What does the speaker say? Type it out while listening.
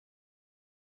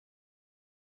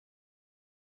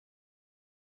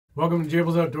Welcome to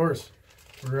Jables Outdoors.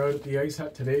 We're out at the ice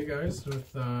hut today, guys,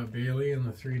 with Bailey and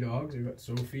the 3 dogs. We've got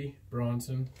Sophie,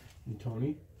 Bronson, and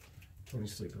Tony.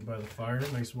 Tony's sleeping by the fire,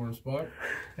 nice warm spot.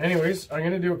 Anyways, I'm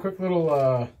going to do a quick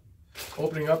little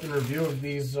opening up and review of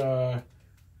these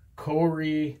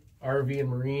Kohree RV and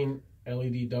Marine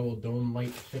LED double dome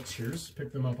light fixtures.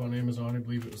 Picked them up on Amazon. I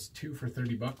believe it was 2 for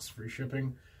 30 bucks, free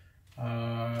shipping.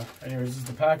 Anyways, this is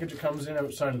the package it comes in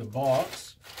outside of the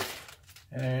box.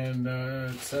 And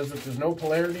it says that there's no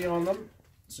polarity on them,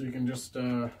 so you can just,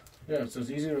 yeah, it says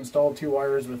easy to install 2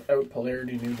 wires without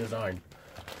polarity, new design.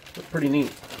 Looks pretty neat.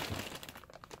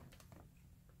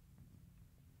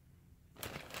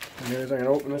 Anyways, I'm going to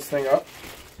open this thing up.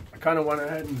 I kind of went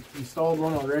ahead and installed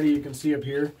one already, you can see up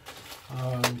here,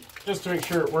 just to make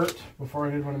sure it worked before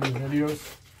I did one of these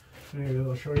videos. Anyways,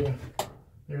 I'll show you.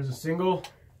 There's a single,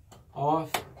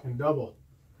 off, and double.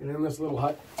 And in this little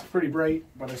hut, it's pretty bright,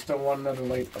 but I still want another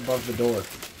light above the door.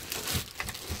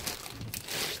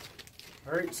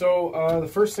 Alright, so the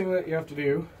first thing that you have to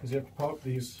do is you have to pop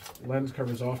these lens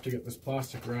covers off to get this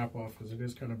plastic wrap off, because it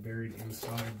is kind of buried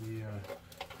inside the,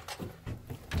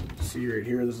 see right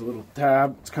here, there's a little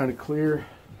tab, it's kind of clear.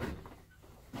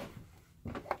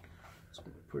 Just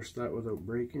going to push that without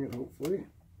breaking it, hopefully.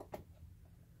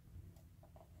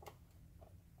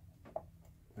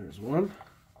 There's one.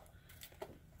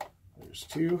 There's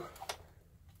 2.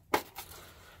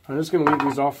 I'm just going to leave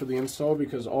these off for the install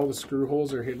because all the screw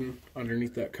holes are hidden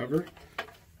underneath that cover.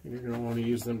 And you're going to want to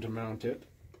use them to mount it.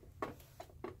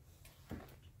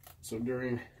 So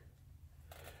during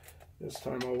this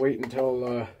time I'll wait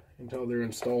until they're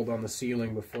installed on the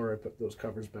ceiling before I put those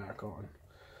covers back on.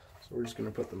 So we're just going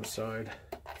to put them aside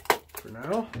for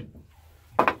now.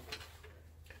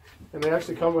 And they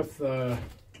actually come with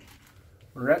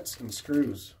barrettes and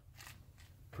screws.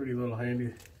 Pretty little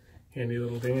handy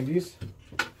little dandies.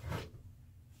 You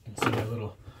can see a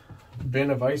little bin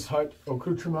of ice hut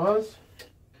accoutrements.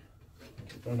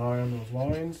 Keep an eye on those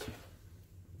lines.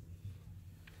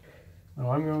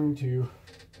 Now I'm going to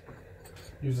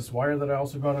use this wire that I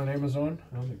also got on Amazon.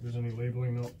 I don't think there's any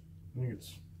labeling. No, I think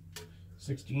it's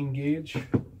 16 gauge.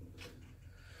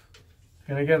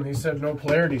 And again, these said no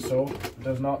polarity, so it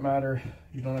does not matter.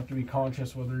 You don't have to be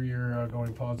conscious whether you're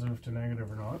going positive to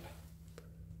negative or not.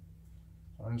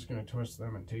 I'm just going to twist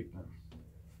them and tape them.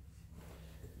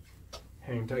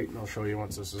 Hang tight and I'll show you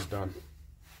once this is done.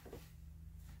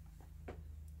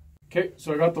 Okay,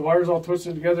 so I got the wires all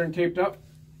twisted together and taped up.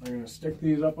 I'm going to stick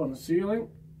these up on the ceiling.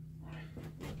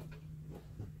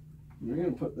 I'm going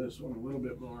to put this one a little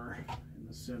bit more in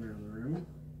the center of the room.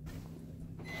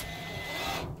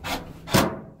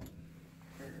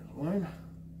 There's one.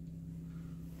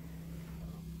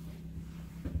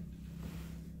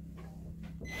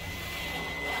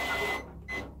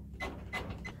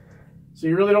 So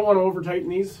you really don't want to over tighten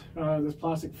these. This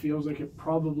plastic feels like it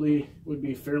probably would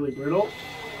be fairly brittle.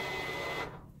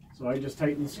 So I just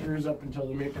tighten the screws up until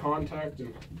they make contact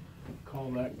and call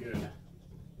that good.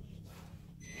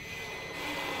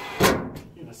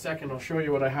 In a second I'll show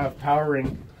you what I have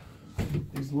powering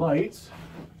these lights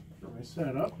for my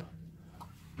setup.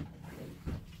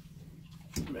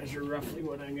 Measure roughly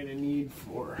what I'm going to need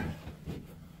for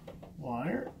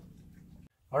wire.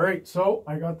 Alright, so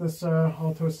I got this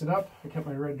all twisted up. I kept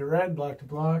my red to red, black to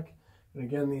black. And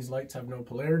again, these lights have no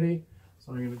polarity.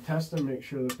 So I'm going to test them, make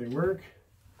sure that they work.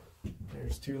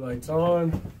 There's 2 lights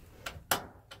on.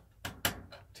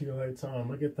 2 lights on,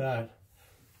 look at that.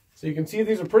 So you can see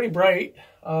these are pretty bright.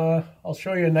 I'll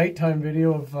show you a nighttime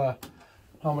video of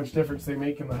how much difference they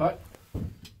make in the hut.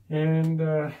 And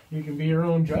you can be your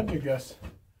own judge, I guess.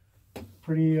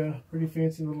 Pretty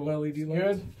fancy little LED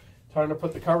lights. Good. Time to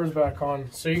put the covers back on.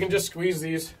 So you can just squeeze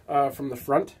these from the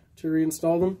front to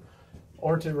reinstall them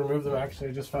or to remove them. Actually,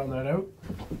 I just found that out.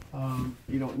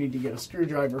 You don't need to get a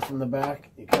screwdriver from the back.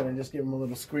 You kind of just give them a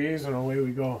little squeeze and away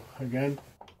we go. Again,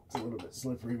 it's a little bit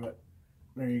slippery, but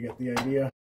there you get the idea.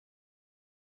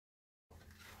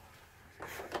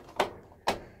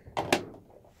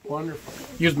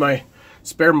 Wonderful. Used my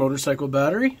spare motorcycle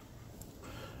battery.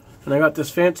 And I got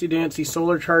this fancy dancy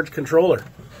solar charge controller.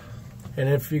 And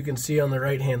if you can see on the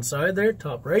right hand side there,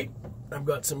 top right, I've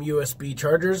got some USB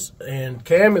chargers, and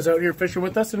Cam is out here fishing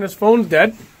with us and his phone's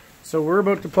dead. So we're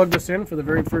about to plug this in for the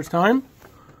very first time.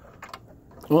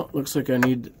 Well, looks like I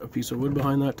need a piece of wood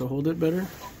behind that to hold it better.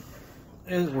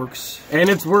 And it works. And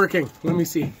it's working. Let me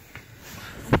see.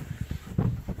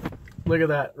 Look at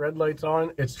that. Red light's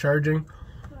on. It's charging.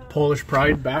 Polish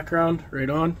Pride background right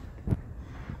on.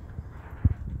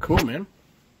 Cool, man.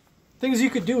 Things you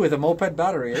could do with a moped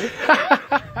battery, eh?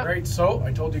 Right, so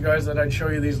I told you guys that I'd show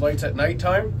you these lights at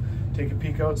nighttime. Take a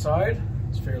peek outside.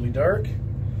 It's fairly dark.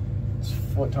 It's,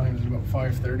 what time is it? About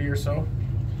 5:30 or so.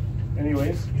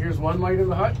 Anyways, here's one light in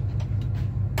the hut.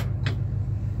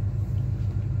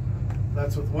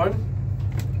 That's with one.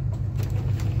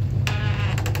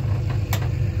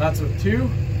 That's with two.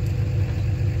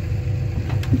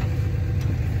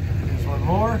 Here's one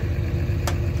more.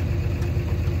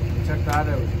 Check that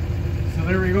out. So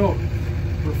there we go.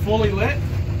 We're fully lit.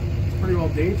 It's pretty well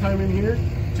daytime in here.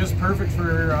 Just perfect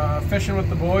for fishing with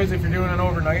the boys if you're doing an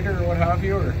overnighter or what have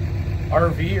you, or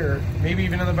RV, or maybe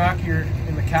even in the back of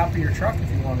in the cab of your truck if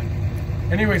you wanted.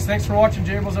 Anyways, thanks for watching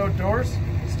Jable's Outdoors.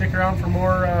 Stick around for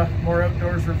more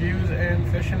outdoors reviews and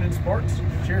fishing and sports.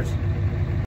 Cheers.